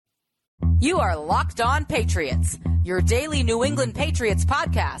You are Locked On Patriots, your daily New England Patriots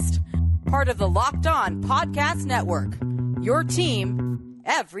podcast. Part of the Locked On Podcast Network, your team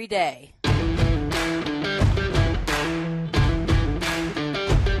every day.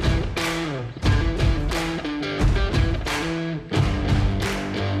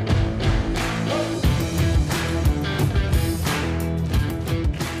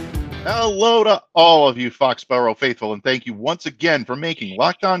 Hello to all of you Foxborough faithful, and thank you once again for making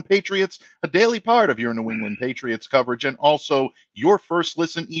Locked On Patriots a daily part of your New England Patriots coverage and also your first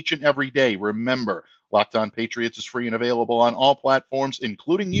listen each and every day. Remember, Locked On Patriots is free and available on all platforms,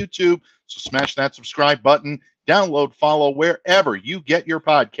 including YouTube, so smash that subscribe button, download, follow wherever you get your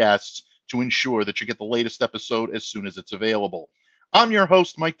podcasts to ensure that you get the latest episode as soon as it's available. I'm your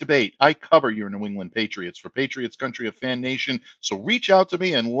host, Mike Debate. I cover your New England Patriots for Patriots Country of Fan Nation, so reach out to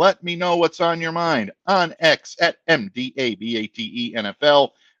me and let me know what's on your mind on X at MDABATENFL.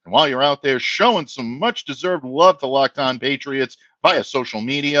 And while you're out there showing some much-deserved love to Locked On Patriots via social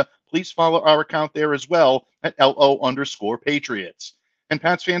media, please follow our account there as well at LO_Patriots. And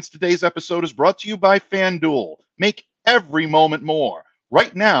Pats fans, today's episode is brought to you by FanDuel. Make every moment more.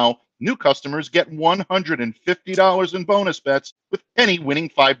 Right now, new customers get $150 in bonus bets with any winning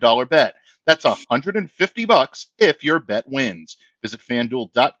 $5 bet. That's $150 if your bet wins. Visit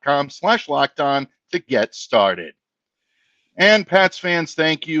FanDuel.com/lockedon to get started. And Pats fans,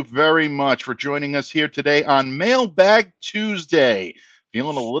 thank you very much for joining us here today on Mailbag Tuesday.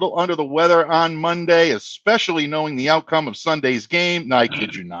 Feeling a little under the weather on Monday, especially knowing the outcome of Sunday's game. No, I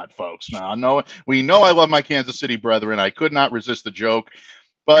kid you not, folks. No, we know I love my Kansas City brethren. I could not resist the joke.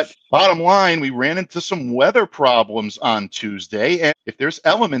 But bottom line, we ran into some weather problems on Tuesday. And if there's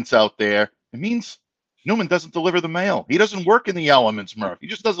elements out there, it means Newman doesn't deliver the mail. He doesn't work in the elements, Murph. He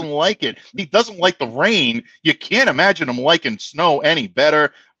just doesn't like it. He doesn't like the rain. You can't imagine him liking snow any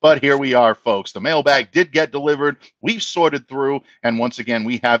better. But here we are, folks. The mailbag did get delivered. We've sorted through. And once again,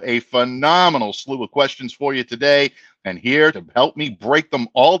 we have a phenomenal slew of questions for you today. And here to help me break them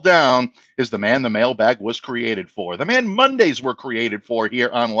all down is the man the mailbag was created for. The man Mondays were created for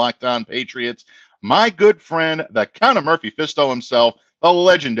here on Locked On Patriots. My good friend, the Count of Murphy Fisto himself, the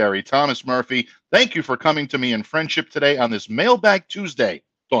legendary Thomas Murphy. Thank you for coming to me in friendship today on this Mailbag Tuesday.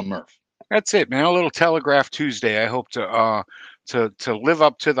 Don Murph. That's it, man. A little Telegraph Tuesday. I hope to live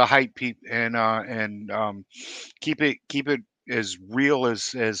up to the hype and keep it as real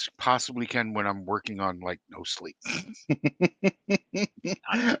as possibly can when I'm working on like no sleep.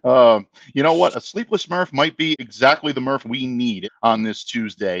 You know what? A sleepless Murph might be exactly the Murph we need on this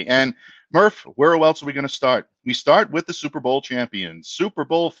Tuesday. And Murph, where else are we going to start? We start with the Super Bowl champions. Super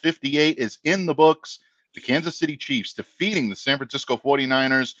Bowl 58 is in the books. The Kansas City Chiefs defeating the San Francisco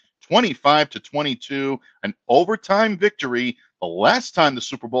 49ers 25-22, an overtime victory. The last time the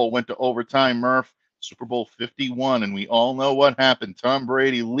Super Bowl went to overtime, Murph, Super Bowl 51, and we all know what happened. Tom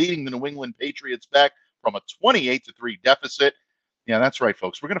Brady leading the New England Patriots back from a 28-3 deficit. Yeah, that's right,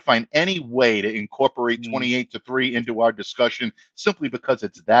 folks. We're going to find any way to incorporate 28-3 into our discussion simply because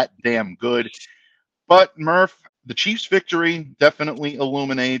it's that damn good. But, Murph, the Chiefs' victory definitely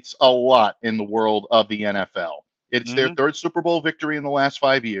illuminates a lot in the world of the NFL. It's their third Super Bowl victory in the last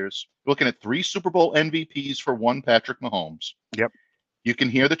 5 years. We're looking at 3 Super Bowl MVPs for one Patrick Mahomes. Yep. You can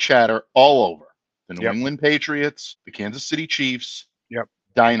hear the chatter all over. The New England Patriots, the Kansas City Chiefs,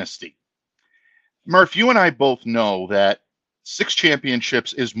 Dynasty. Murph, you and I both know that 6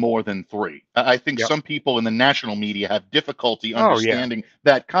 championships is more than 3. I think some people in the national media have difficulty understanding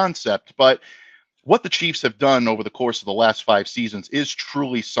that concept, but what the Chiefs have done over the course of the last 5 seasons is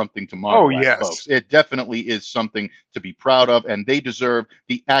truly something to marvel at, folks. It definitely is something to be proud of, and they deserve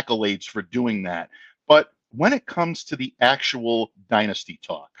the accolades for doing that. But when it comes to the actual dynasty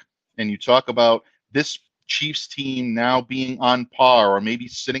talk, and you talk about this Chiefs team now being on par or maybe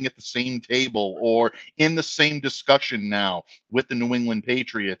sitting at the same table or in the same discussion now with the New England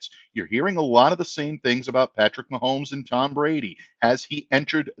Patriots, you're hearing a lot of the same things about Patrick Mahomes and Tom Brady. Has he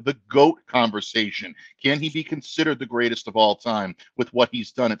entered the GOAT conversation? Can he be considered the greatest of all time with what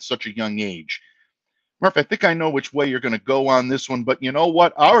he's done at such a young age? Murph, I think I know which way you're going to go on this one, but you know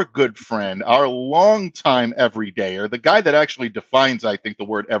what? Our good friend, our longtime everydayer, the guy that actually defines, I think, the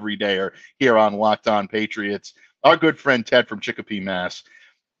word everydayer here on Locked On Patriots, our good friend Ted from Chicopee, Mass,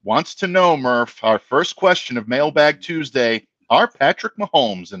 wants to know, Murph, our first question of Mailbag Tuesday, are Patrick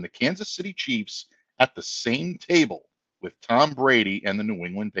Mahomes and the Kansas City Chiefs at the same table with Tom Brady and the New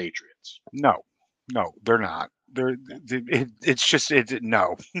England Patriots? No, they're not. No.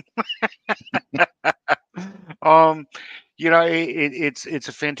 It's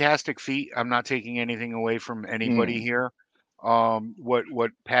a fantastic feat. I'm not taking anything away from anybody here.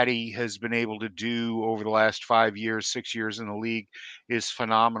 What Patty has been able to do over the last 5 years, 6 years in the league is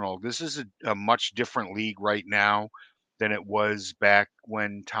phenomenal. This is a much different league right now than it was back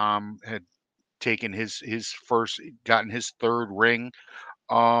when Tom had taken gotten his third ring.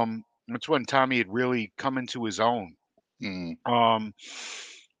 That's when Tommy had really come into his own. Mm, Um,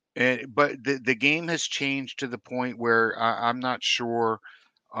 but the game has changed to the point where I'm not sure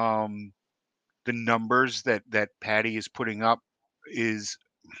um, the numbers that Patty is putting up is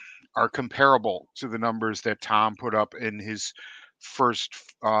are comparable to the numbers that Tom put up in his first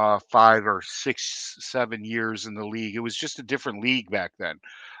 5 or 6, 7 years in the league. It was just a different league back then.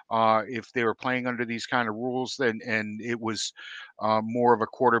 If they were playing under these kind of rules, then and it was more of a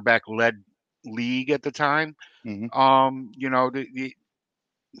quarterback-led league at the time, mm-hmm,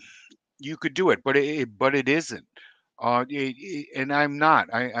 you could do it, but it isn't. And I'm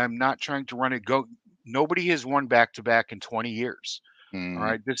not trying to run it. Go. Nobody has won back to back in 20 years. All mm,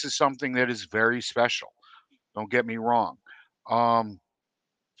 right, this is something that is very special. Don't get me wrong. Um,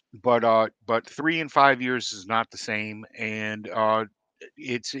 but 3 and 5 years is not the same, and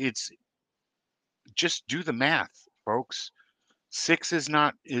it's just do the math, folks. Six is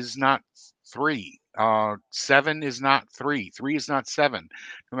not three. 7 is not three. 3 is not 7.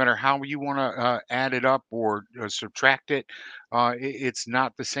 No matter how you want to add it up or subtract it, it's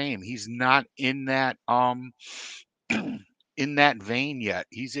not the same. He's not in that in that vein yet.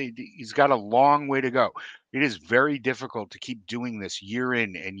 He's got a long way to go. It is very difficult to keep doing this year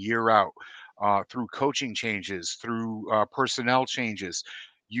in and year out through coaching changes, through personnel changes.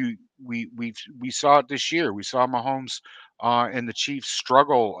 We saw it this year. We saw Mahomes and the Chiefs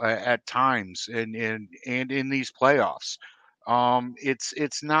struggle at times, and in these playoffs.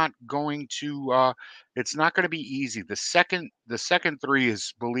 It's not going to be easy. The second three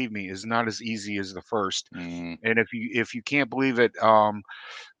is, believe me, is not as easy as the first. mm, And if you can't believe it,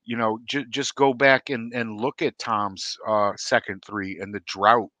 just go back and look at Tom's second three and the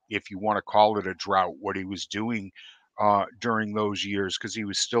drought, if you want to call it a drought, what he was doing during those years, because he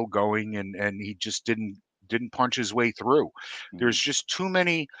was still going and he just didn't punch his way through. There's mm. just too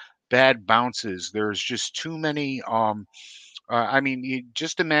many bad bounces. There's just too many. I mean,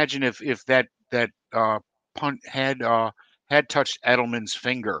 just imagine if that punt had touched Edelman's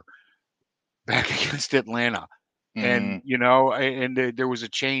finger back against Atlanta, and Mm, there was a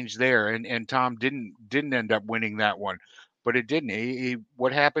change there, and Tom didn't end up winning that one, but it didn't.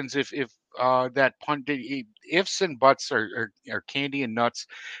 What happens if that punt ifs and buts are candy and nuts?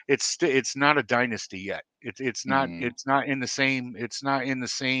 It's not a dynasty yet. mm. It's not in the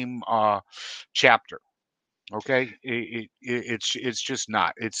same chapter. Okay, it's just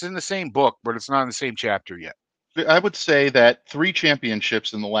not. It's in the same book, but it's not in the same chapter yet. I would say that 3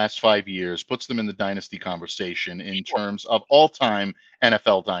 championships in the last 5 years puts them in the dynasty conversation in Sure. terms of all-time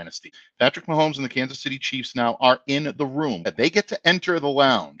NFL dynasty. Patrick Mahomes and the Kansas City Chiefs now are in the room. They get to enter the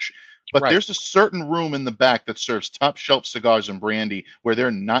lounge, but Right. there's a certain room in the back that serves top shelf cigars and brandy where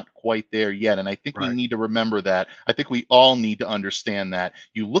they're not quite there yet. And I think we Right. need to remember that. I think we all need to understand that.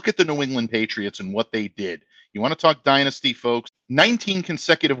 You look at the New England Patriots and what they did. You want to talk dynasty, folks? 19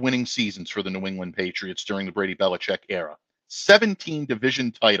 consecutive winning seasons for the New England Patriots during the Brady Belichick era. 17 division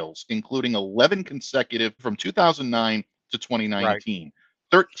titles, including 11 consecutive from 2009 to Right. 2019.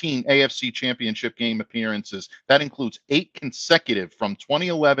 13 AFC championship game appearances. That includes 8 consecutive from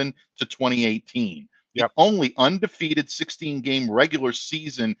 2011 to 2018. The Yep. only undefeated 16-game regular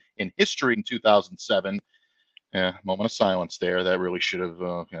season in history in 2007. Yeah, moment of silence there. That really should have.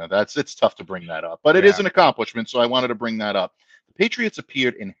 It's tough to bring that up, but it is Yeah. an accomplishment. So I wanted to bring that up. The Patriots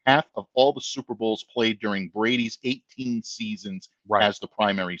appeared in half of all the Super Bowls played during Brady's 18 seasons Right. as the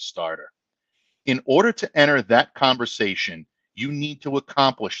primary starter. In order to enter that conversation, you need to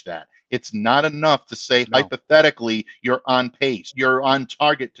accomplish that. It's not enough to say No. hypothetically you're on pace, you're on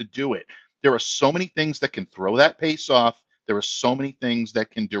target to do it. There are so many things that can throw that pace off. There are so many things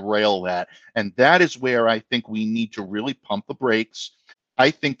that can derail that. And that is where I think we need to really pump the brakes.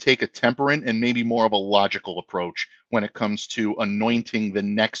 I think take a temperate and maybe more of a logical approach when it comes to anointing the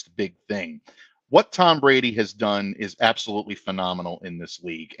next big thing. What Tom Brady has done is absolutely phenomenal in this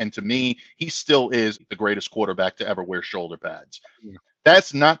league. And to me, he still is the greatest quarterback to ever wear shoulder pads. Yeah.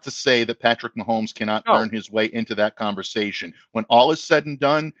 That's not to say that Patrick Mahomes cannot No. earn his way into that conversation. When all is said and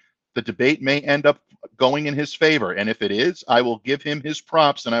done, the debate may end up going in his favor. And if it is, I will give him his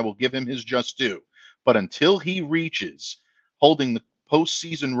props and I will give him his just due. But until he reaches holding the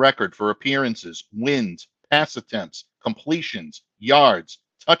postseason record for appearances, wins, pass attempts, completions, yards,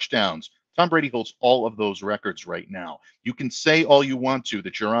 touchdowns, Tom Brady holds all of those records right now. You can say all you want to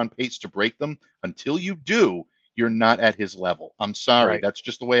that you're on pace to break them. Until you do, you're not at his level. I'm sorry. Right. That's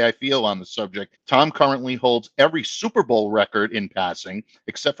just the way I feel on the subject. Tom currently holds every Super Bowl record in passing,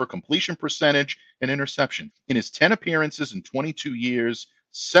 except for completion percentage and interception. In his 10 appearances in 22 years,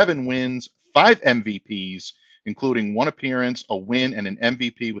 7 wins, 5 MVPs, including 1 appearance, a win, and an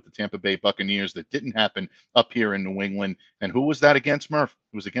MVP with the Tampa Bay Buccaneers that didn't happen up here in New England. And who was that against, Murph?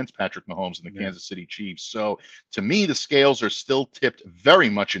 It was against Patrick Mahomes and the Kansas City Chiefs. So to me, the scales are still tipped very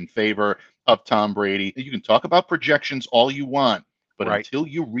much in favor of Tom Brady. You can talk about projections all you want, but until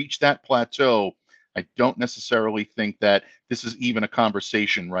you reach that plateau, I don't necessarily think that this is even a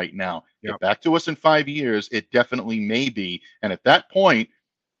conversation right now. Get back to us in 5 years, it definitely may be. And at that point,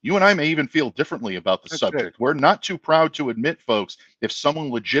 you and I may even feel differently about the subject. We're not too proud to admit, folks, if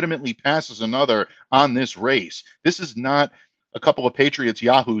someone legitimately passes another on this race. This is not a couple of Patriots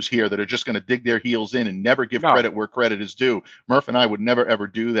yahoos here that are just going to dig their heels in and never give credit where credit is due. Murph and I would never, ever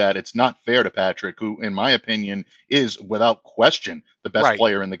do that. It's not fair to Patrick, who, in my opinion, is without question the best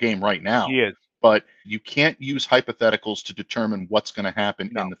player in the game right now. He is. But you can't use hypotheticals to determine what's going to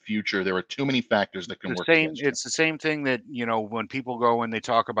happen in the future. There are too many factors that can work against you. It's the same thing that, when people go and they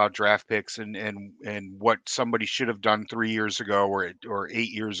talk about draft picks and what somebody should have done 3 years ago or 8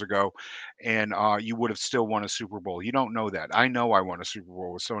 years ago, and you would have still won a Super Bowl. You don't know that. I know I won a Super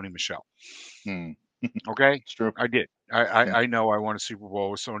Bowl with Sony Michel. Okay, it's true. I did. I know I won a Super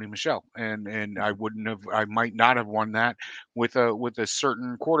Bowl with Sony Michel, and I might not have won that with a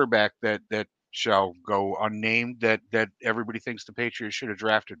certain quarterback that shall go unnamed that everybody thinks the Patriots should have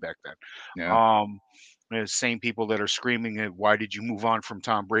drafted back then. The same people that are screaming at why did you move on from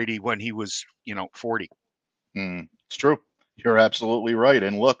Tom Brady when he was 40. It's true. You're absolutely right.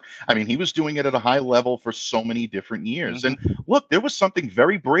 And look, I mean, he was doing it at a high level for so many different years. And look, there was something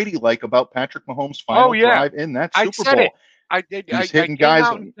very Brady-like about Patrick Mahomes' final drive in that Super Bowl. I did. He's I hitting came guys.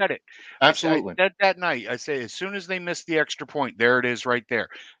 out and said it. Absolutely. I said that night. I say as soon as they missed the extra point, there it is right there.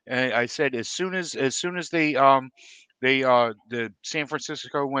 And I said as soon as they the San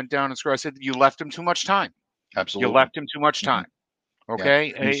Francisco went down and scored, I said you left him too much time. Absolutely. You left him too much time.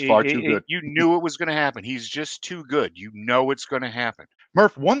 Okay, he's far too good. You knew it was going to happen. He's just too good. You know it's going to happen.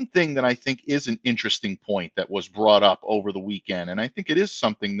 Murph, one thing that I think is an interesting point that was brought up over the weekend, and I think it is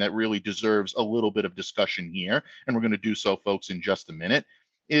something that really deserves a little bit of discussion here, and we're going to do so, folks, in just a minute,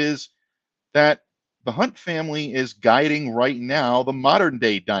 is that the Hunt family is guiding right now the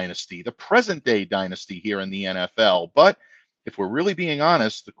modern-day dynasty, the present-day dynasty here in the NFL. But if we're really being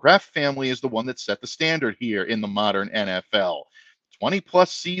honest, the Kraft family is the one that set the standard here in the modern NFL.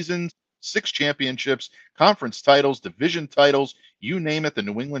 20-plus seasons, 6 championships, conference titles, division titles, you name it, the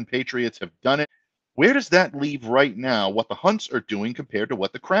New England Patriots have done it. Where does that leave right now what the Hunts are doing compared to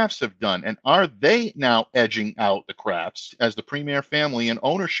what the Krafts have done? And are they now edging out the Krafts as the premier family and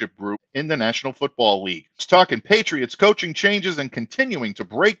ownership group in the National Football League? It's talking Patriots coaching changes and continuing to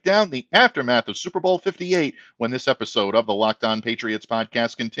break down the aftermath of Super Bowl 58 when this episode of the Locked On Patriots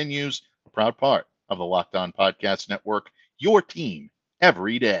podcast continues, a proud part of the Locked On Podcast Network, your team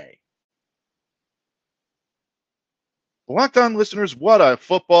every day. Locked On listeners, what a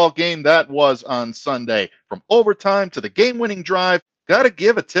football game that was on Sunday. From overtime to the game-winning drive, got to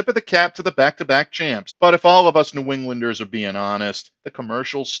give a tip of the cap to the back-to-back champs. But if all of us New Englanders are being honest, the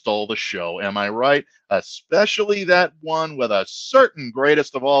commercials stole the show, am I right? Especially that one with a certain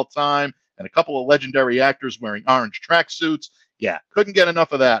greatest of all time and a couple of legendary actors wearing orange tracksuits. Yeah, couldn't get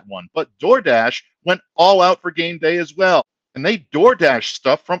enough of that one. But DoorDash went all out for game day as well. And they DoorDash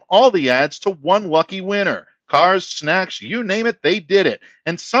stuff from all the ads to one lucky winner. Cars, snacks, you name it, they did it.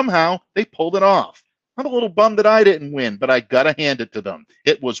 And somehow they pulled it off. I'm a little bummed that I didn't win, but I gotta hand it to them.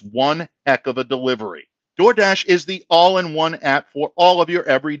 It was one heck of a delivery. DoorDash is the all-in-one app for all of your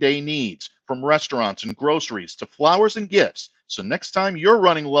everyday needs, from restaurants and groceries to flowers and gifts. So next time you're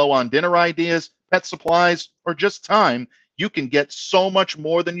running low on dinner ideas, pet supplies, or just time, you can get so much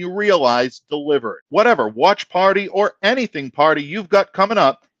more than you realize delivered. Whatever watch party or anything party you've got coming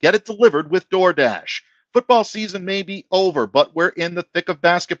up, get it delivered with DoorDash. Football season may be over, but we're in the thick of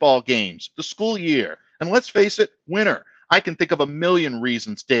basketball games, the school year, and let's face it, winter. I can think of a million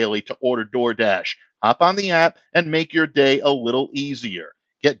reasons daily to order DoorDash. Hop on the app and make your day a little easier.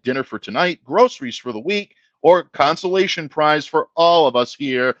 Get dinner for tonight, groceries for the week, or consolation prize for all of us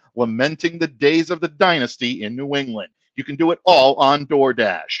here lamenting the days of the dynasty in New England. You can do it all on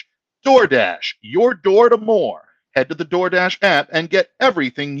DoorDash. DoorDash, your door to more. Head to the DoorDash app and get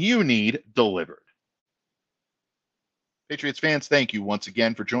everything you need delivered. Patriots fans, thank you once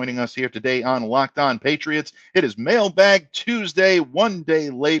again for joining us here today on Locked On Patriots. It is Mailbag Tuesday, one day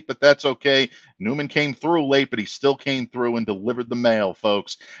late, but that's okay. Newman came through late, but he still came through and delivered the mail,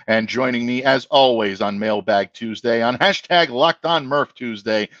 folks. And joining me, as always, on Mailbag Tuesday, on hashtag Locked On Murph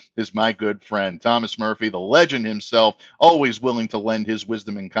Tuesday, is my good friend, Thomas Murphy, the legend himself, always willing to lend his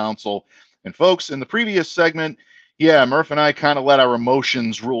wisdom and counsel. And folks, in the previous segment, yeah, Murph and I kind of let our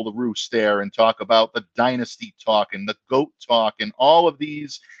emotions rule the roost there and talk about the dynasty talk and the GOAT talk and all of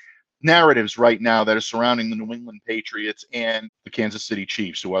these narratives right now that are surrounding the New England Patriots and the Kansas City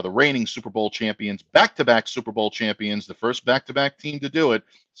Chiefs, who are the reigning Super Bowl champions, back-to-back Super Bowl champions, the first back-to-back team to do it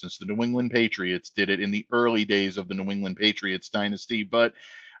since the New England Patriots did it in the early days of the New England Patriots dynasty. But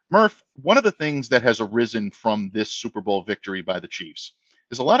Murph, one of the things that has arisen from this Super Bowl victory by the Chiefs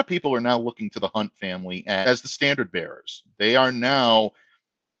is a lot of people are now looking to the Hunt family as the standard bearers. They are now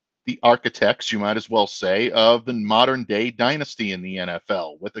the architects, you might as well say, of the modern day dynasty in the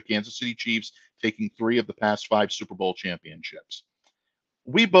NFL, with the Kansas City Chiefs taking 3 of the past 5 Super Bowl championships.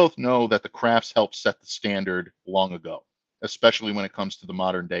 We both know that the Crafts helped set the standard long ago, especially when it comes to the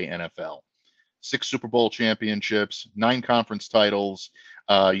modern day NFL. 6 Super Bowl championships, 9 conference titles.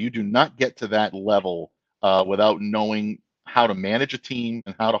 You do not get to that level without knowing how to manage a team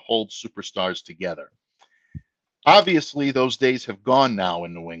and how to hold superstars together. Obviously, those days have gone now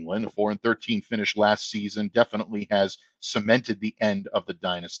in New England. A 4-13 finish last season definitely has cemented the end of the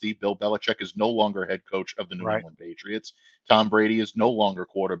dynasty. Bill Belichick is no longer head coach of the New England Patriots. Tom Brady is no longer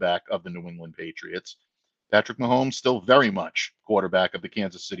quarterback of the New England Patriots. Patrick Mahomes still very much quarterback of the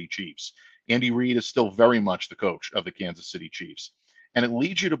Kansas City Chiefs. Andy Reid is still very much the coach of the Kansas City Chiefs. And it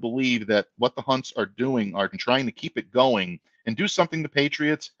leads you to believe that what the Hunts are doing are trying to keep it going and do something the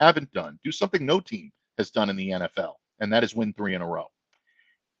Patriots haven't done, do something no team has done in the NFL, and that is win 3 in a row.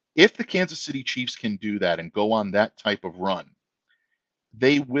 If the Kansas City Chiefs can do that and go on that type of run,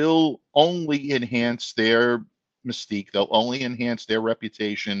 they will only enhance their mystique. They'll only enhance their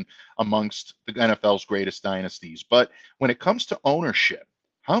reputation amongst the NFL's greatest dynasties. But when it comes to ownership,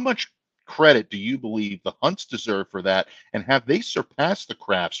 how much credit do you believe the Hunts deserve for that? And have they surpassed the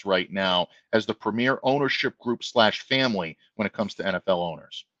Crafts right now as the premier ownership group / family when it comes to NFL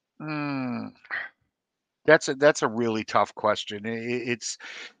owners? That's a really tough question. It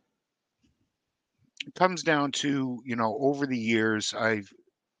comes down to, over the years, I've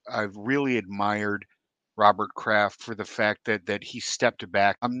really admired Robert Kraft for the fact that he stepped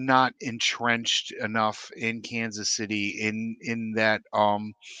back. I'm not entrenched enough in Kansas City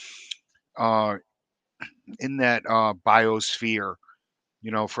uh in that biosphere,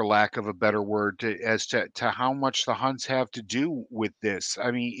 for lack of a better word, as to how much the Hunts have to do with this. I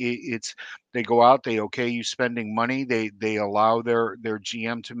mean, it's they go out, they okay you spending money, they allow their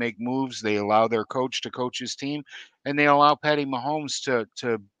GM to make moves, they allow their coach to coach his team, and they allow Patty Mahomes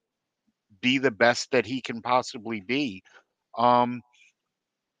to be the best that he can possibly be. Um,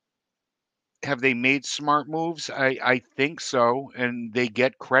 have they made smart moves? I think so, and they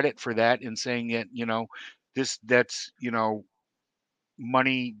get credit for that in saying that, that's,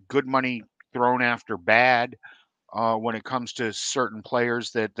 good money thrown after bad, when it comes to certain players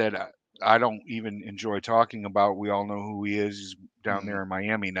that I don't even enjoy talking about. We all know who he is. He's down there in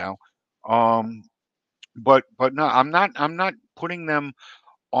Miami now. But no, I'm not putting them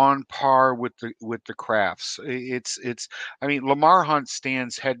on par with the Crafts. It's I mean, Lamar Hunt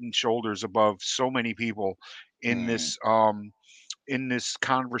stands head and shoulders above so many people in this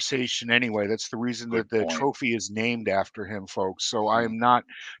conversation anyway. That's the reason that the trophy is named after him, folks. So I am not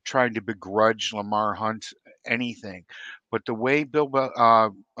trying to begrudge Lamar Hunt anything, but the way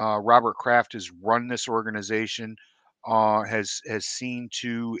Robert Kraft has run this organization has seen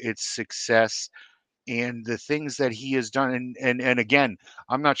to its success and the things that he has done. And again,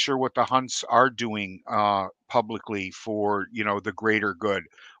 I'm not sure what the Hunts are doing publicly for, the greater good.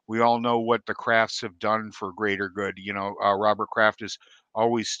 We all know what the Crafts have done for greater good. Robert Kraft has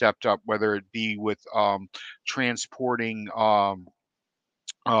always stepped up, whether it be with transporting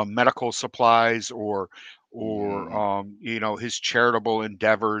medical supplies or his charitable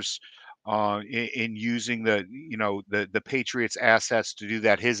endeavors in using the Patriots assets to do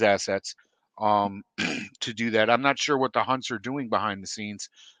that, his assets to do that. I'm not sure what the Hunts are doing behind the scenes,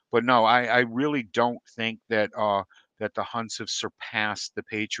 but no, I really don't think that the Hunts have surpassed the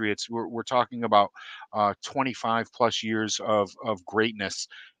Patriots. We're talking about 25 plus years of greatness.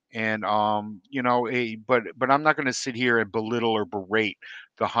 And but I'm not going to sit here and belittle or berate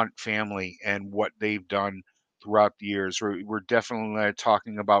the Hunt family and what they've done throughout the years. We're definitely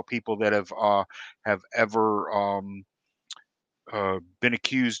talking about people that have ever been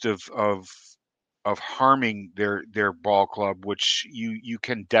accused of harming their ball club, which you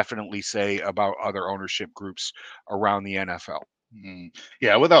can definitely say about other ownership groups around the NFL.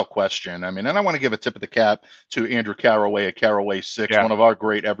 Yeah, without question. I mean, and I want to give a tip of the cap to Andrew Caraway at Caraway 6, one of our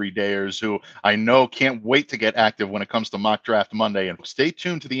great everydayers who I know can't wait to get active when it comes to Mock Draft Monday. And stay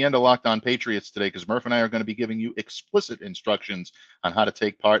tuned to the end of Locked On Patriots today, because Murph and I are going to be giving you explicit instructions on how to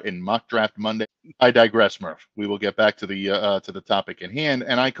take part in Mock Draft Monday. I digress, Murph. We will get back to the topic at hand,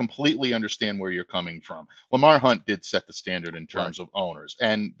 and I completely understand where you're coming from. Lamar Hunt did set the standard in terms of owners,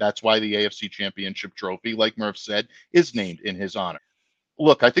 and that's why the AFC Championship trophy, like Murph said, is named in his honor.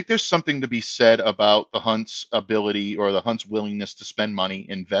 Look, I think there's something to be said about the Hunts' ability or the Hunts' willingness to spend money,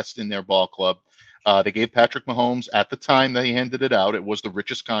 invest in their ball club. They gave Patrick Mahomes, at the time they handed it out, it was the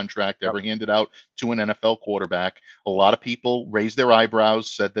richest contract ever handed out to an NFL quarterback. A lot of people raised their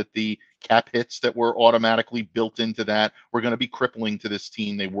eyebrows, said that the cap hits that were automatically built into that were going to be crippling to this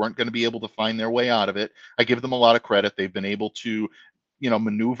team. They weren't going to be able to find their way out of it. I give them a lot of credit. They've been able to,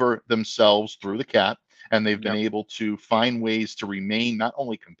 maneuver themselves through the cap, and they've been able to find ways to remain not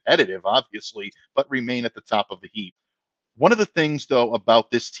only competitive, obviously, but remain at the top of the heap. One of the things, though,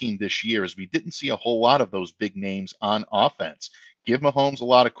 about this team this year is we didn't see a whole lot of those big names on offense. Give Mahomes a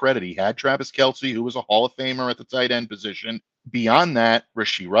lot of credit. He had Travis Kelce, who was a Hall of Famer at the tight end position. Beyond that,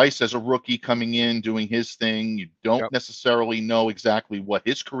 Rashee Rice as a rookie coming in, doing his thing. You don't necessarily know exactly what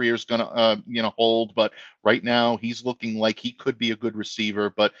his career is going to, hold. But right now, he's looking like he could be a good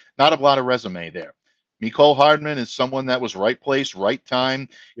receiver, but not a lot of resume there. Mecole Hardman is someone that was right place, right time.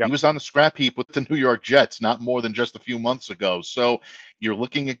 He was on the scrap heap with the New York Jets not more than just a few months ago. So you're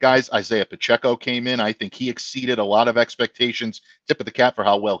looking at guys. Isaiah Pacheco came in. I think he exceeded a lot of expectations. Tip of the cap for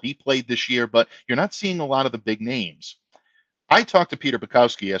how well he played this year, but you're not seeing a lot of the big names. I talked to Peter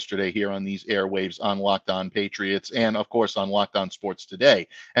Bukowski yesterday here on these airwaves on Locked On Patriots and, of course, on Locked On Sports Today.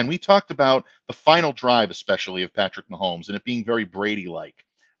 And we talked about the final drive, especially of Patrick Mahomes, and it being very Brady-like.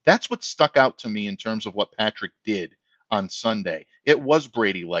 That's what stuck out to me in terms of what Patrick did on Sunday. It was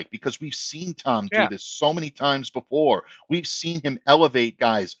Brady-like because we've seen Tom do this so many times before. We've seen him elevate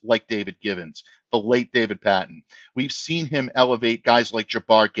guys like David Givens, the late David Patton. We've seen him elevate guys like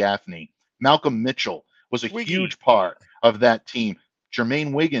Jabbar Gaffney. Malcolm Mitchell was a huge part of that team.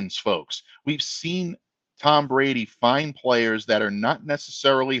 Jermaine Wiggins, folks. We've seen Tom Brady find players that are not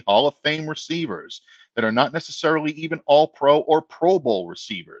necessarily Hall of Fame receivers, that are not necessarily even All-Pro or Pro Bowl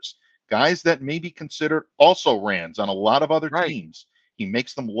receivers, guys that may be considered also Rands on a lot of other teams. He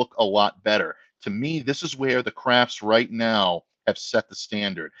makes them look a lot better. To me, this is where the Crafts right now have set the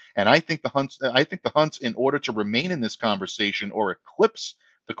standard. And I think the Hunts, in order to remain in this conversation or eclipse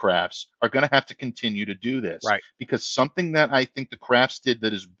the Crafts, are going to have to continue to do this. Because something that I think the Crafts did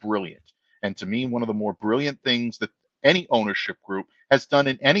that is brilliant, and to me, one of the more brilliant things that any ownership group has done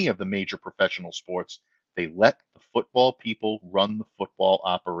in any of the major professional sports, they let the football people run the football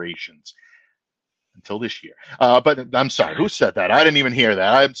operations until this year. But I'm sorry, who said that? I didn't even hear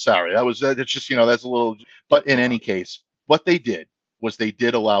that. I'm sorry. That was, it's just, that's a little, but in any case, what they did was they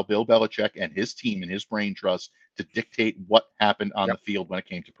did allow Bill Belichick and his team and his brain trust to dictate what happened on the field when it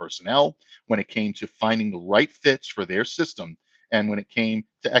came to personnel, when it came to finding the right fits for their system, and when it came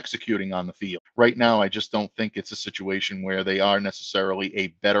to executing on the field. Right now, I just don't think it's a situation where they are necessarily a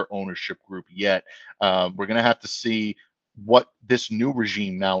better ownership group yet. We're going to have to see what this new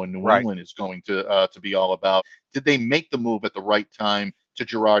regime now in New England is going to be all about. Did they make the move at the right time to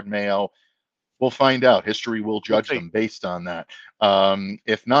Gerard Mayo? We'll find out. History will judge them based on that.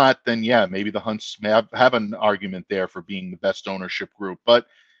 If not, then yeah, maybe the Hunts may have an argument there for being the best ownership group. But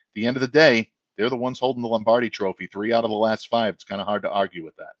at the end of the day, they're the ones holding the Lombardi Trophy 3 out of the last 5. It's kind of hard to argue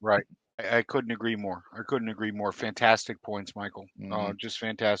with that. I couldn't agree more. Fantastic points, Michael. Just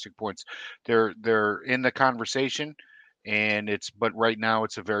fantastic points. They're in the conversation, but right now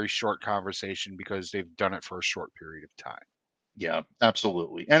it's a very short conversation because they've done it for a short period of time. Yeah,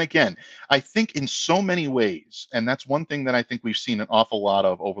 absolutely. And again, I think in so many ways, and that's one thing that I think we've seen an awful lot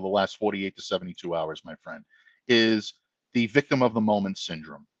of over the last 48 to 72 hours, my friend, is the victim of the moment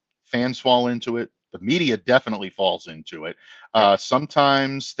syndrome. Fans fall into it. The media definitely falls into it.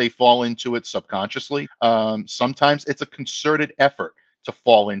 Sometimes they fall into it subconsciously. Sometimes it's a concerted effort to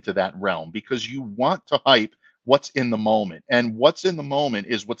fall into that realm because you want to hype what's in the moment. And what's in the moment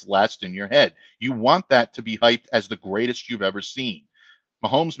is what's last in your head. You want that to be hyped as the greatest you've ever seen.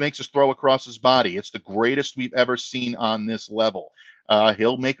 Mahomes makes his throw across his body. It's the greatest we've ever seen on this level.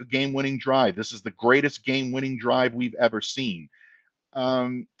 He'll make a game-winning drive. This is the greatest game-winning drive we've ever seen.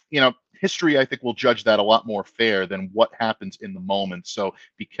 history, I think, will judge that a lot more fair than what happens in the moment. So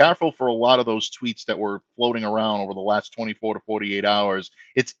be careful for a lot of those tweets that were floating around over the last 24 to 48 hours.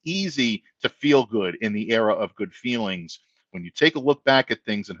 It's easy to feel good in the era of good feelings. When you take a look back at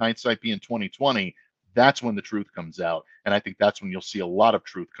things, in hindsight being 2020, that's when the truth comes out. And I think that's when you'll see a lot of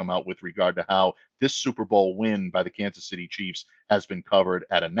truth come out with regard to how this Super Bowl win by the Kansas City Chiefs has been covered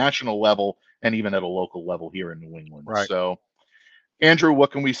at a national level and even at a local level here in New England. Right. So, Andrew, what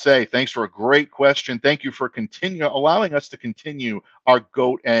can we say? Thanks for a great question. Thank you for allowing us to continue our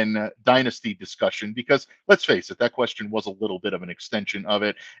GOAT and Dynasty discussion, because let's face it, that question was a little bit of an extension of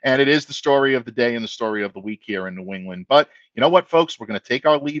it. And it is the story of the day and the story of the week here in New England. But you know what, folks? We're going to take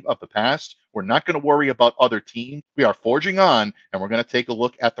our leave of the past. We're not going to worry about other teams. We are forging on, and we're going to take a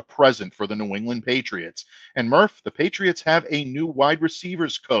look at the present for the New England Patriots. And Murph, the Patriots have a new wide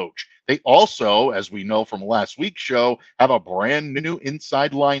receivers coach. They also, as we know from last week's show, have a brand new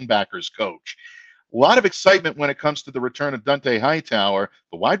inside linebackers coach. A lot of excitement when it comes to the return of Dante Hightower.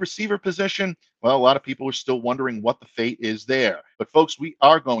 The wide receiver position, well, a lot of people are still wondering what the fate is there. But folks, we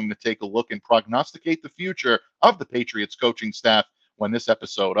are going to take a look and prognosticate the future of the Patriots coaching staff when this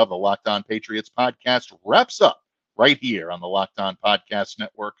episode of the Locked On Patriots podcast wraps up right here on the Locked On Podcast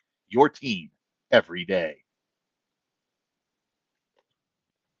Network, your team every day.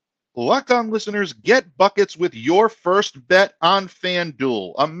 Locked On listeners, get buckets with your first bet on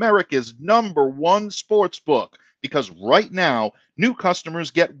FanDuel, America's #1 sports book, because right now, new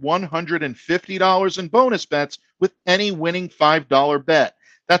customers get $150 in bonus bets with any winning $5 bet.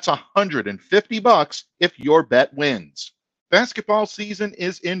 That's $150 if your bet wins. Basketball season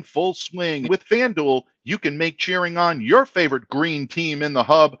is in full swing. With FanDuel, you can make cheering on your favorite green team in the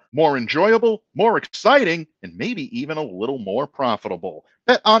hub more enjoyable, more exciting, and maybe even a little more profitable.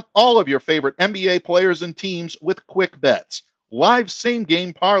 Bet on all of your favorite NBA players and teams with quick bets, live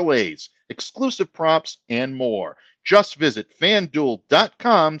same-game parlays, exclusive props, and more. Just visit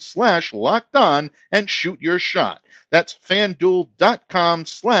FanDuel.com/lockedon and shoot your shot. That's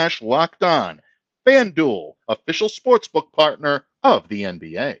FanDuel.com/lockedon. FanDuel, official sportsbook partner of the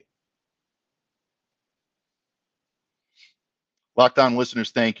NBA. Locked On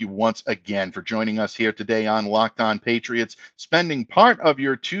listeners, thank you once again for joining us here today on Locked On Patriots, spending part of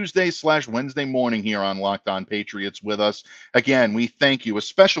your Tuesday/Wednesday morning here on Locked On Patriots with us. Again, we thank you,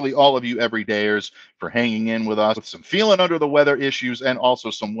 especially all of you everydayers, for hanging in with us with some feeling under the weather issues and also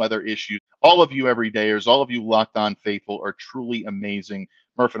some weather issues. All of you everydayers, all of you Locked On faithful are truly amazing.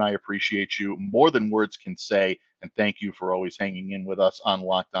 Murph and I appreciate you more than words can say, and thank you for always hanging in with us on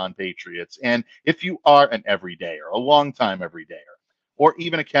Locked On Patriots. And if you are an everydayer, a longtime everydayer, or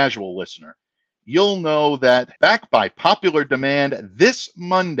even a casual listener, you'll know that back by popular demand this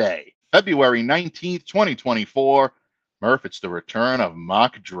Monday, February 19th, 2024, Murph, it's the return of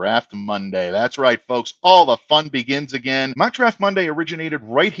Mock Draft Monday. That's right, folks. All the fun begins again. Mock Draft Monday originated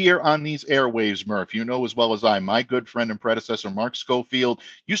right here on these airwaves, Murph. You know as well as I, my good friend and predecessor, Mark Schofield,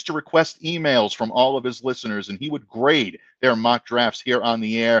 used to request emails from all of his listeners, and he would grade their mock drafts here on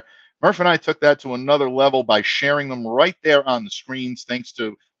the air. Murph and I took that to another level by sharing them right there on the screens, thanks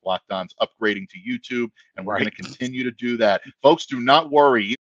to Locked On's upgrading to YouTube, and we're going to continue to do that. Folks, do not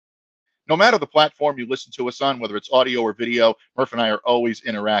worry. No matter the platform you listen to us on, whether it's audio or video, Murph and I are always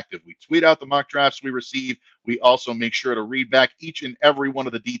interactive. We tweet out the mock drafts we receive. We also make sure to read back each and every one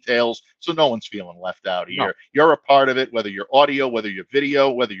of the details so no one's feeling left out here. No. You're a part of it, whether you're audio, whether you're video,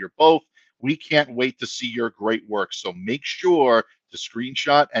 whether you're both. We can't wait to see your great work. So make sure to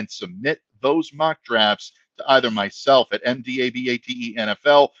screenshot and submit those mock drafts to either myself at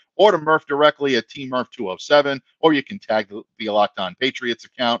MDABATE-NFL or to Murph directly at TMurph207, or you can tag the Locked On Patriots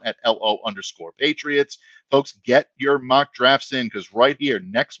account at LO_Patriots. Folks, get your mock drafts in, because right here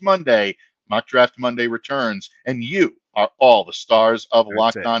next Monday, Mock Draft Monday returns, and you are all the stars of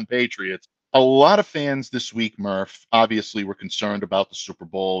Locked On Patriots. A lot of fans this week, Murph, obviously were concerned about the Super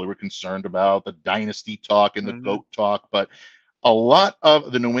Bowl. They were concerned about the Dynasty talk and the GOAT talk, but a lot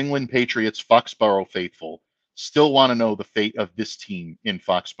of the New England Patriots Foxborough faithful still want to know the fate of this team in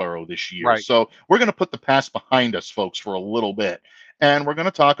Foxborough this year. Right. So we're going to put the past behind us, folks, for a little bit. And we're going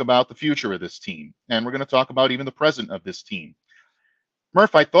to talk about the future of this team. And we're going to talk about even the present of this team.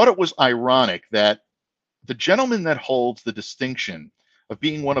 Murph, I thought it was ironic that the gentleman that holds the distinction of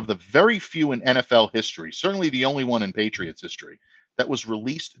being one of the very few in NFL history, certainly the only one in Patriots history, that was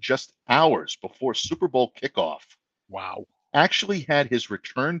released just hours before Super Bowl kickoff. Wow. Actually had his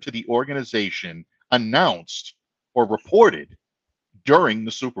return to the organization announced or reported during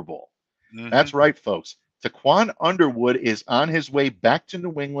the Super Bowl. That's right, folks. Taquan Underwood is on his way back to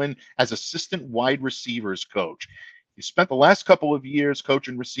New England as assistant wide receivers coach. He spent the last couple of years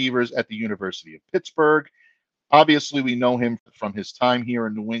coaching receivers at the University of Pittsburgh. Obviously, we know him from his time here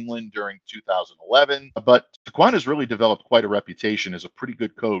in New England during 2011, but Taquan has really developed quite a reputation as a pretty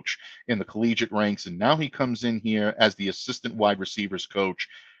good coach in the collegiate ranks, and now he comes in here as the assistant wide receivers coach.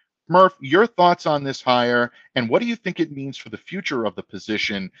 Murph, your thoughts on this hire, and what do you think it means for the future of the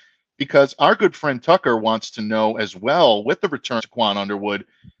position? Because our good friend Tucker wants to know as well, with the return to Taquan Underwood,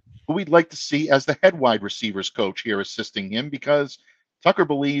 who we'd like to see as the head wide receivers coach here assisting him, because Tucker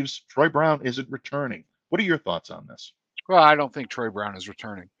believes Troy Brown isn't returning. What are your thoughts on this? Well, I don't think Troy Brown is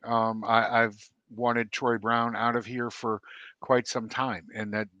returning. I've wanted Troy Brown out of here for quite some time,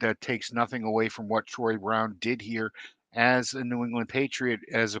 and that takes nothing away from what Troy Brown did here as a New England Patriot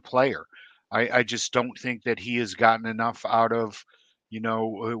as a player. I just don't think that he has gotten enough out of,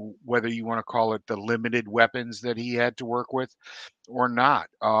 whether you want to call it the limited weapons that he had to work with or not.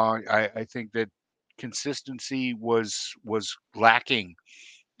 I think that consistency was lacking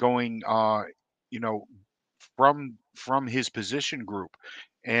going, you know, from his position group,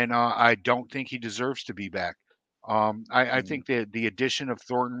 and I don't think he deserves to be back. I Mm, think that the addition of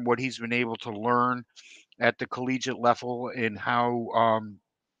Thornton, what he's been able to learn at the collegiate level, and how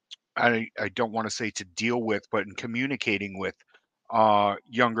I don't want to say to deal with, but in communicating with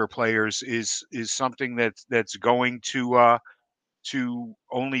younger players is something that's going to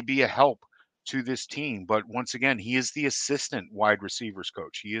only be a help to this team. But once again, he is the assistant wide receivers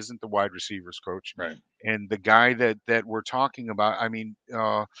coach. He isn't the wide receivers coach. right. And the guy that we're talking about, I mean,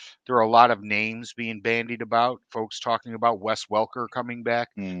 there are a lot of names being bandied about. Folks talking about Wes Welker coming back.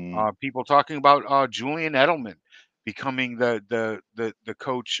 Mm, People talking about Julian Edelman becoming the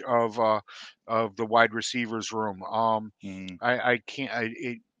coach of the wide receivers room. mm, I can't.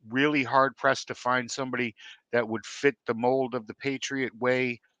 It really hard pressed to find somebody that would fit the mold of the Patriot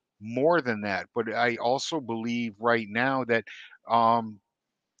way more than that. But I also believe right now that um,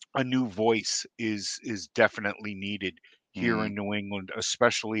 a new voice is definitely needed here mm, in New England,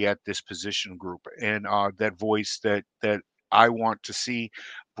 especially at this position group. And that voice that I want to see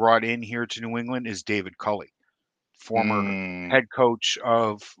brought in here to New England is David Culley, former mm. head coach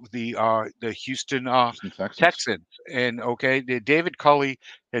of the Houston Houston Texans. Texans. And okay, David Culley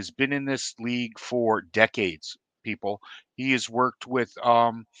has been in this league for decades. People, he has worked with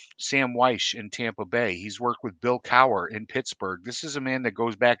Sam Weish in Tampa Bay. He's worked with Bill Cowher in Pittsburgh. This is a man that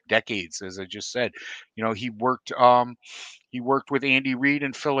goes back decades, as I just said. He worked with Andy Reid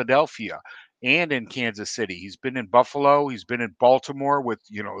in Philadelphia and in Kansas City. He's been in Buffalo. He's been in Baltimore with,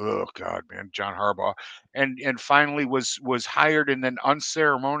 oh God, man, John Harbaugh, and finally was hired and then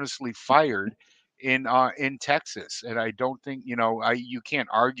unceremoniously fired in Texas. And I don't think, you can't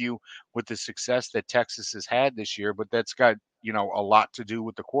argue with the success that Texas has had this year, but that's got a lot to do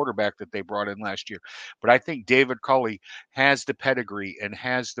with the quarterback that they brought in last year. But I think David Culley has the pedigree and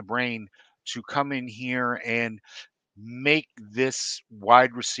has the brain to come in here and make this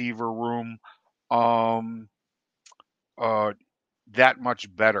wide receiver room um uh that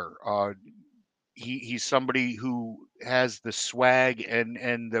much better. He's somebody who has the swag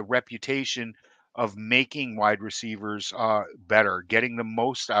and the reputation of making wide receivers better, getting the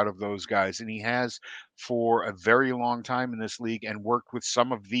most out of those guys, and he has for a very long time in this league and worked with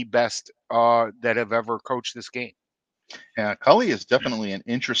some of the best that have ever coached this game. Yeah, Cully is definitely an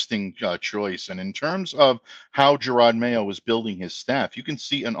interesting choice. And in terms of how Gerard Mayo is building his staff, you can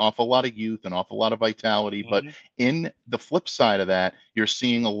see an awful lot of youth, an awful lot of vitality. But Hmm. in the flip side of that, you're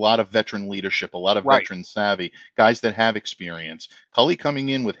seeing a lot of veteran leadership, a lot of Right. veteran savvy, guys that have experience. Cully coming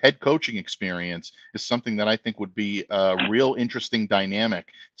in with head coaching experience is something that I think would be a real interesting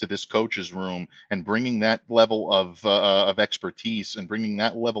dynamic to this coach's room, and bringing that level of expertise and bringing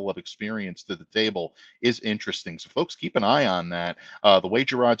that level of experience to the table is interesting. So, folks, keep an eye on that. The way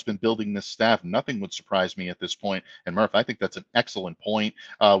Gerard's been building this staff, nothing would surprise me at this point. And Murph, I think that's an excellent point.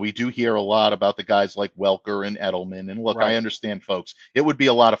 We do hear a lot about the guys like Welker and Edelman. And look, I Right. understand, folks, it would be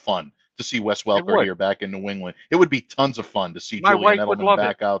a lot of fun to see Wes It Welker would. here back in New England. It would be tons of fun to see My Julian wife would Edelman love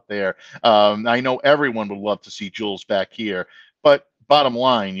it. back out there. I know everyone would love to see Jules back here. But bottom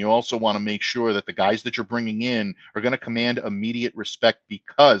line, you also want to make sure that the guys that you're bringing in are going to command immediate respect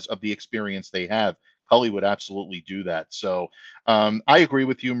because of the experience they have. Cully would absolutely do that. So I agree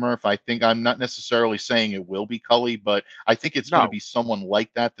with you, Murph. I think I'm not necessarily saying it will be Cully, but I think it's going to No, be someone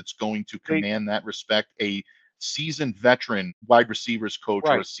like that that's going to they command that respect. A seasoned veteran wide receivers coach,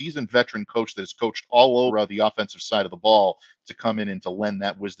 or a right. seasoned veteran coach that has coached all over the offensive side of the ball, to come in and to lend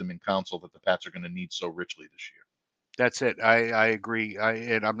that wisdom and counsel that the Pats are going to need so richly this year. That's it. I agree.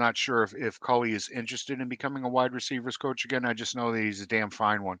 And I'm not sure if Cully is interested in becoming a wide receivers coach again. I just know that he's a damn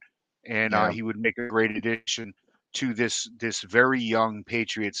fine one, and Yeah. he would make a great addition to this very young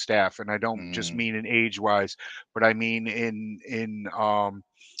Patriot staff, and I don't just mean in age wise, but I mean in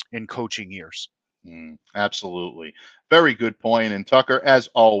coaching years. Absolutely. Very good point. And Tucker, as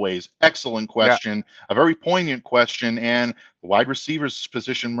always, excellent question, a very poignant question. And the wide receivers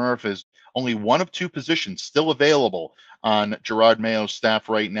position, Murph, is only one of two positions still available on Gerard Mayo's staff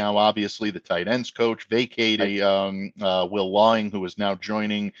right now. Obviously, the tight ends coach vacated Will Lawing, who is now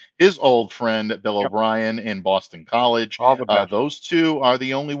joining his old friend Bill O'Brien in Boston College. All the best. Those two are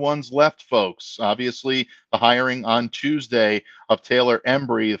the only ones left, folks. Obviously, the hiring on Tuesday of Taylor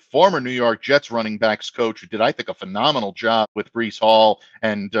Embry, the former New York Jets running backs coach, who did, I think, a phenomenal job with Breece Hall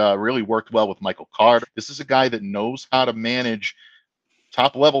and really worked well with Michael Carter. This is a guy that knows how to manage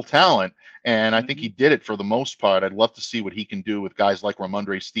top-level talent, and I think he did it for the most part. I'd love to see what he can do with guys like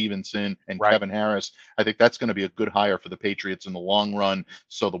Ramondre Stevenson and Kevin Harris. I think that's going to be a good hire for the Patriots in the long run.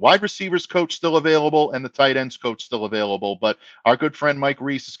 So the wide receivers coach still available and the tight ends coach still available, but our good friend Mike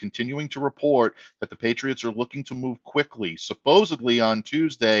Reese is continuing to report that the Patriots are looking to move quickly. Supposedly on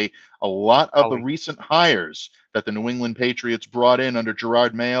Tuesday, a lot of the recent hires that the New England Patriots brought in under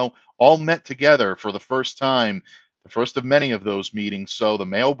Gerard Mayo all met together for the first time, the first of many of those meetings. So the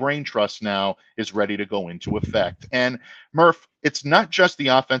Mayo Brain Trust now is ready to go into effect. And Murph, it's not just the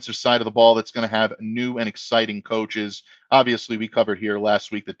offensive side of the ball that's going to have new and exciting coaches. Obviously, we covered here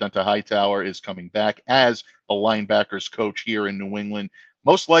last week that Dante Hightower is coming back as a linebackers coach here in New England.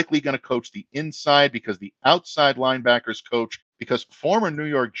 Most likely going to coach the inside because the outside linebackers coach, because former New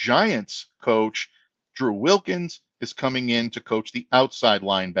York Giants coach Drew Wilkins is coming in to coach the outside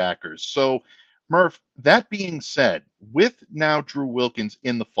linebackers. So Murph, that being said, with now Drew Wilkins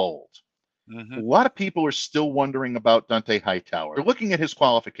in the fold, a lot of people are still wondering about Dante Hightower. They're looking at his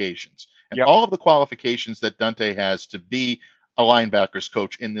qualifications, and all of the qualifications that Dante has to be a linebackers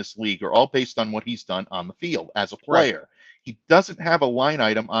coach in this league are all based on what he's done on the field as a player. He doesn't have a line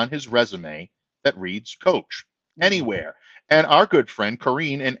item on his resume that reads coach anywhere. And our good friend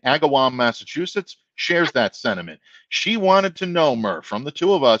Corrine in Agawam, Massachusetts, shares that sentiment. She wanted to know, Murph, from the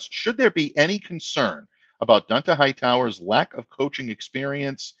two of us, should there be any concern about Dante Hightower's lack of coaching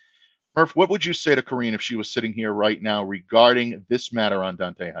experience? Murph, what would you say to Corrine if she was sitting here right now regarding this matter on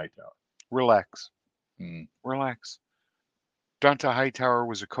Dante Hightower? Relax. Relax. Dante Hightower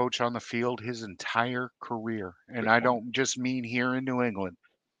was a coach on the field his entire career. And I don't just mean here in New England.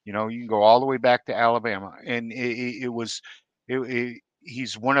 You know, you can go all the way back to Alabama. And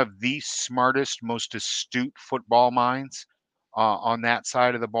he's one of the smartest, most astute football minds on that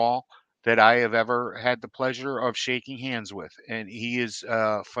side of the ball that I have ever had the pleasure of shaking hands with. And he is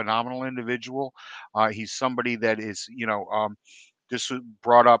a phenomenal individual. He's somebody that is, this was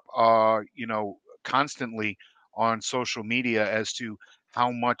brought up, constantly on social media as to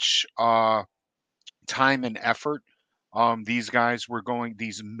how much time and effort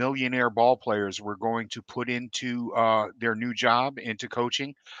these millionaire ball players were going to put into their new job, into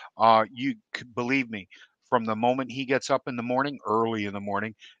coaching. You could believe me, from the moment he gets up in the morning, early in the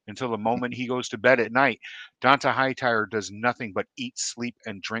morning, until the moment he goes to bed at night, Dante Hightower does nothing but eat, sleep,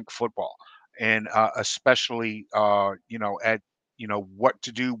 and drink football. And especially, at what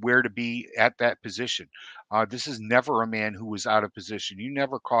to do, where to be at that position. This is never a man who was out of position. You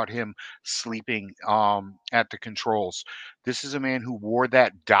never caught him sleeping at the controls. This is a man who wore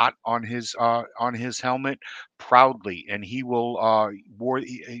that dot on his helmet proudly, and he will a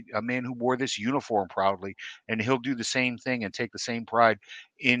man who wore this uniform proudly, and he'll do the same thing and take the same pride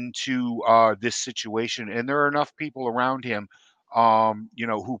into this situation. And there are enough people around him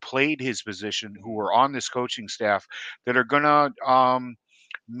who played his position, who were on this coaching staff, that are gonna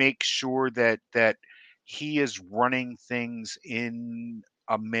make sure that he is running things in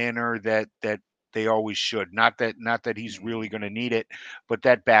a manner that they always should. Not that he's really going to need it, but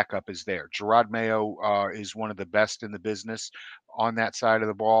that backup is there. Gerard Mayo is one of the best in the business on that side of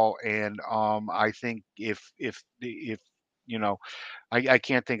the ball, and I think if I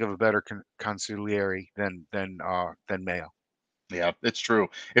can't think of a better consigliere than Mayo. Yeah, it's true.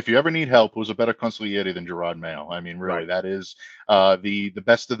 If you ever need help, who's a better consigliere than Gerard Mayo? I mean, really, that is the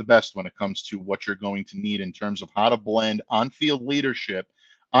best of the best when it comes to what you're going to need in terms of how to blend on-field leadership,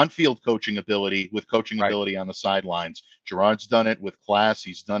 on-field coaching ability with coaching ability on the sidelines. Gerard's done it with class.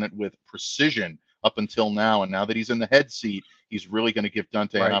 He's done it with precision up until now. And now that he's in the head seat, he's really going to give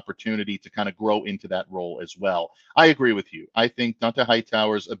Dante an opportunity to kind of grow into that role as well. I agree with you. I think Dante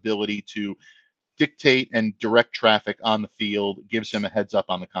Hightower's ability to dictate and direct traffic on the field gives him a heads up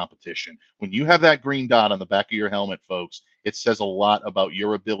on the competition. When you have that green dot on the back of your helmet, folks, it says a lot about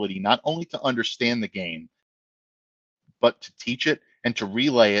your ability not only to understand the game, but to teach it and to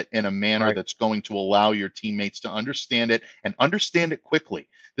relay it in a manner that's going to allow your teammates to understand it and understand it quickly.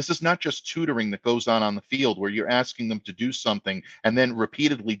 This is not just tutoring that goes on the field where you're asking them to do something and then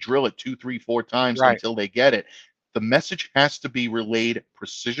repeatedly drill it 2, 3, 4 times until they get it. The message has to be relayed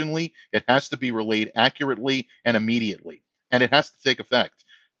precisionally. It has to be relayed accurately and immediately, and it has to take effect.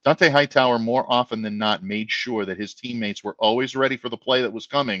 Dante Hightower, more often than not, made sure that his teammates were always ready for the play that was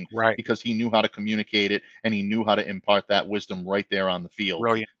coming because he knew how to communicate it and he knew how to impart that wisdom right there on the field.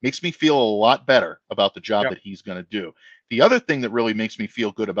 Brilliant. Makes me feel a lot better about the job that he's going to do. The other thing that really makes me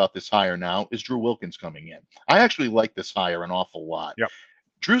feel good about this hire now is Drew Wilkins coming in. I actually like this hire an awful lot.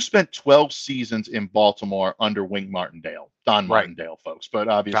 Drew spent 12 seasons in Baltimore under Wink Martindale, Don Martindale, folks, but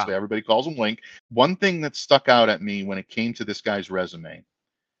obviously everybody calls him Wink. One thing that stuck out at me when it came to this guy's resume: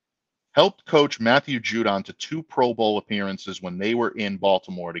 helped coach Matthew Judon to 2 Pro Bowl appearances when they were in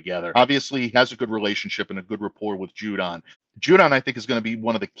Baltimore together. Obviously, he has a good relationship and a good rapport with Judon. Judon, I think, is going to be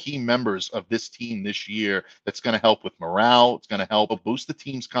one of the key members of this team this year that's going to help with morale. It's going to help boost the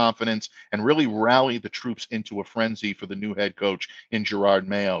team's confidence and really rally the troops into a frenzy for the new head coach in Gerard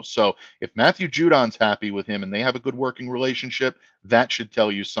Mayo. So if Matthew Judon's happy with him and they have a good working relationship, that should tell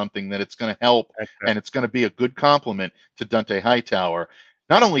you something that it's going to help and it's going to be a good compliment to Dante Hightower.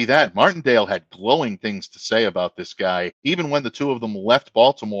 Not only that, Martindale had glowing things to say about this guy, even when the two of them left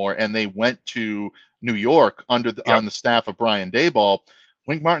Baltimore and they went to New York on the staff of Brian Daboll.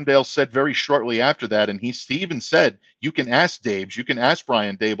 Wink Martindale said very shortly after that, and he even said, you can ask Dabes, you can ask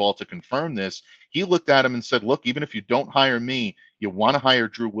Brian Daboll to confirm this. He looked at him and said, look, even if you don't hire me, you want to hire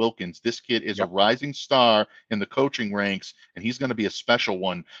Drew Wilkins. This kid is a rising star in the coaching ranks, and he's going to be a special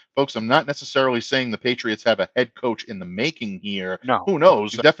one. Folks, I'm not necessarily saying the Patriots have a head coach in the making here. No. Who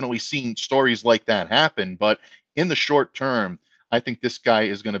knows? We've definitely seen stories like that happen, but in the short term, I think this guy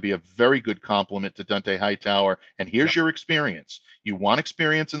is going to be a very good compliment to Dante Hightower. And here's your experience. You want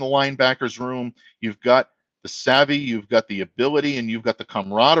experience in the linebackers room. You've got the savvy, you've got the ability, and you've got the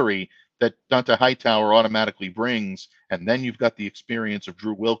camaraderie that Dante Hightower automatically brings. And then you've got the experience of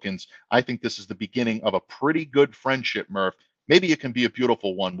Drew Wilkins. I think this is the beginning of a pretty good friendship, Murph. Maybe it can be a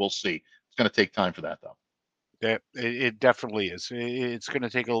beautiful one. We'll see. It's going to take time for that, though. It definitely is. It's going to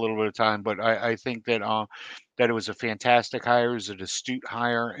take a little bit of time, but I think that that it was a fantastic hire, it was an astute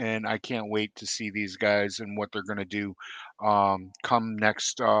hire, and I can't wait to see these guys and what they're going to do come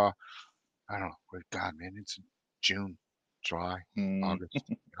next. I don't know. God, man, it's June, July, August.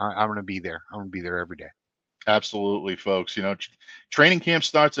 I'm going to be there. I'm going to be there every day. Absolutely, folks. You know, training camp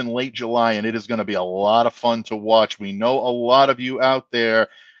starts in late July, and it is going to be a lot of fun to watch. We know a lot of you out there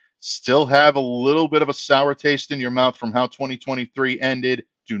still have a little bit of a sour taste in your mouth from how 2023 ended.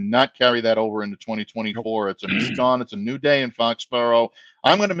 Do not carry that over into 2024. It's a new dawn. It's a new day in Foxborough.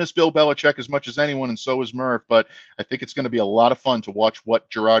 I'm going to miss Bill Belichick as much as anyone, and so is Murph, but I think it's going to be a lot of fun to watch what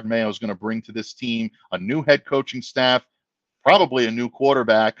Gerard Mayo is going to bring to this team, a new head coaching staff, probably a new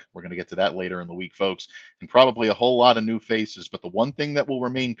quarterback. We're going to get to that later in the week, folks, and probably a whole lot of new faces. But the one thing that will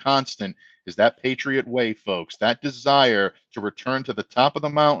remain constant is that Patriot way, folks. That desire to return to the top of the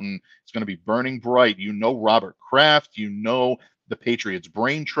mountain is going to be burning bright. You know Robert Kraft. You know the Patriots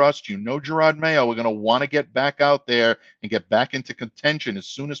brain trust. You know Gerard Mayo. We're going to want to get back out there and get back into contention as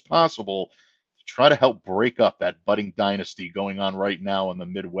soon as possible to try to help break up that budding dynasty going on right now in the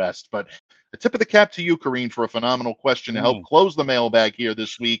Midwest. But a tip of the cap to you, Kareen, for a phenomenal question to help close the mailbag here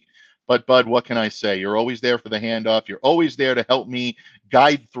this week. But, Bud, what can I say? You're always there for the handoff. You're always there to help me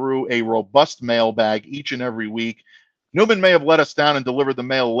guide through a robust mailbag each and every week. Newman may have let us down and delivered the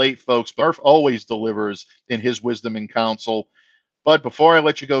mail late, folks, but Murph always delivers in his wisdom and counsel. But before I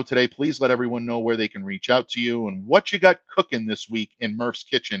let you go today, please let everyone know where they can reach out to you and what you got cooking this week in Murph's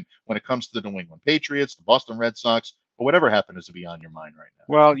kitchen when it comes to the New England Patriots, the Boston Red Sox, or whatever happens to be on your mind right now.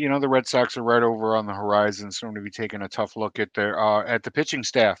 Well, you know, the Red Sox are right over on the horizon, so I'm going to be taking a tough look at the pitching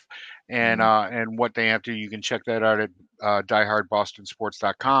staff and what they have to. You can check that out at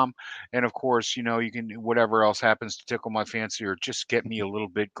diehardbostonsports.com, and of course, you know, you can whatever else happens to tickle my fancy or just get me a little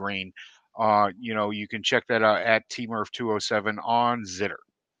bit green. You know, you can check that out at tmurph207 on Zitter.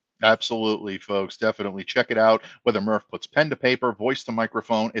 Absolutely, folks. Definitely check it out. Whether Murph puts pen to paper, voice to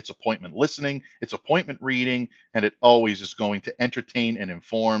microphone, it's appointment listening, it's appointment reading, and it always is going to entertain and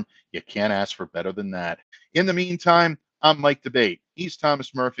inform. You can't ask for better than that. In the meantime, I'm Mike Debate. He's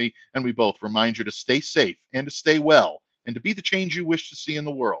Thomas Murphy, and we both remind you to stay safe and to stay well and to be the change you wish to see in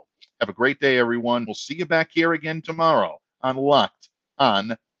the world. Have a great day, everyone. We'll see you back here again tomorrow on Locked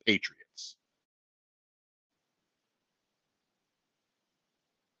on Patriots.